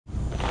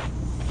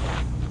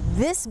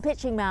This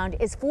pitching mound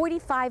is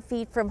 45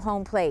 feet from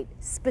home plate,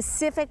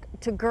 specific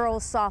to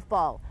girls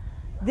softball.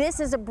 This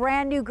is a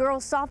brand new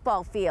girls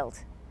softball field,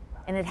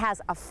 and it has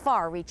a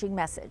far-reaching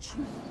message.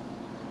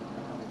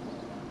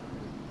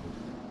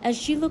 As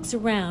she looks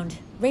around,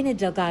 Reina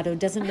Delgado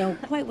doesn't know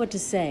quite what to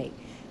say.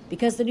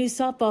 Because the new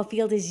softball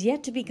field is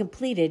yet to be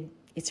completed,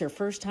 it's her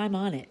first time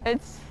on it.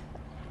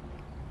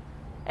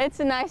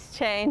 It's a nice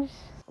change.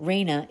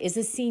 Reina is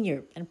a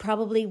senior and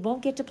probably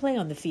won't get to play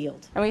on the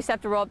field. And we used to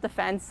have to roll up the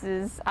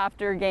fences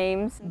after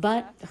games.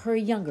 But her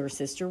younger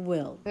sister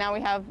will. Now we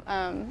have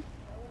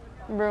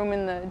room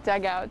in the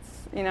dugouts,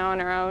 on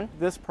our own.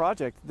 This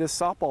project, this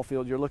softball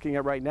field you're looking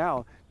at right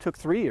now, took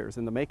 3 years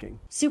in the making.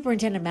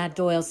 Superintendent Matt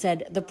Doyle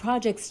said the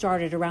project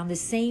started around the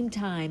same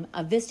time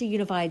a Vista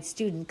Unified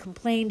student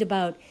complained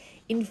about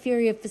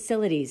inferior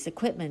facilities,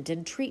 equipment,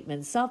 and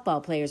treatment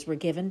softball players were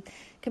given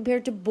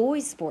compared to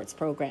boys' sports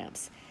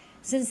programs.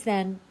 Since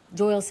then,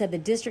 Doyle said the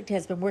district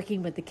has been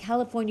working with the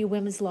California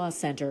Women's Law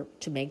Center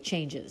to make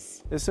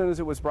changes. As soon as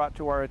it was brought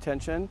to our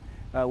attention,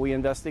 we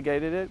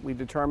investigated it, we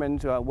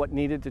determined what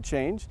needed to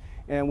change,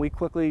 and we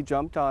quickly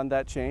jumped on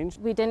that change.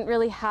 We didn't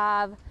really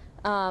have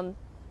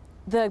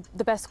the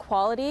best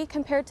quality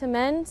compared to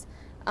men's.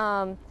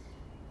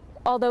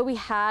 Although we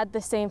had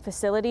the same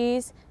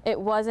facilities,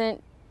 it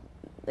wasn't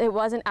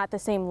at the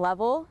same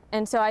level,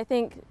 and so I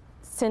think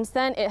since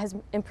then it has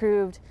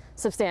improved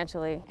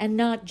substantially. And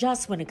not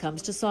just when it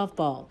comes to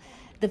softball.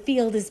 The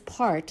field is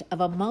part of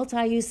a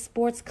multi-use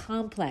sports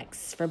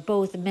complex for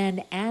both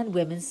men and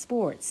women's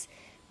sports.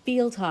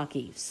 Field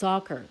hockey,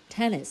 soccer,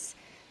 tennis,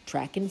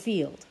 track and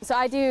field. So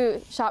I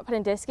do shot put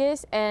and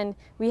discus, and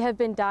we have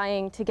been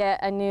dying to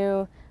get a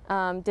new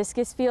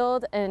discus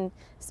field, and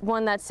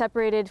one that's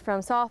separated from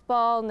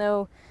softball,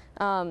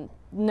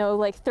 no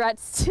like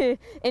threats to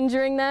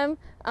injuring them,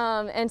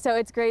 and so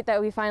it's great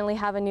that we finally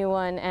have a new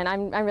one, and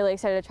I'm really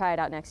excited to try it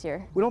out next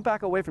year. We don't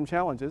back away from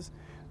challenges.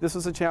 This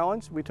was a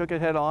challenge, we took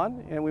it head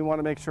on, and we want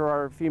to make sure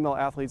our female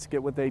athletes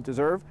get what they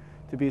deserve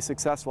to be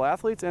successful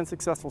athletes and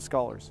successful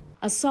scholars.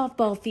 A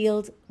softball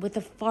field with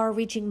a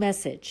far-reaching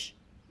message: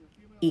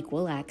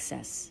 equal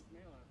access.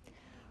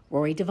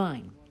 Rory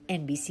Devine,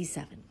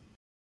 NBC7.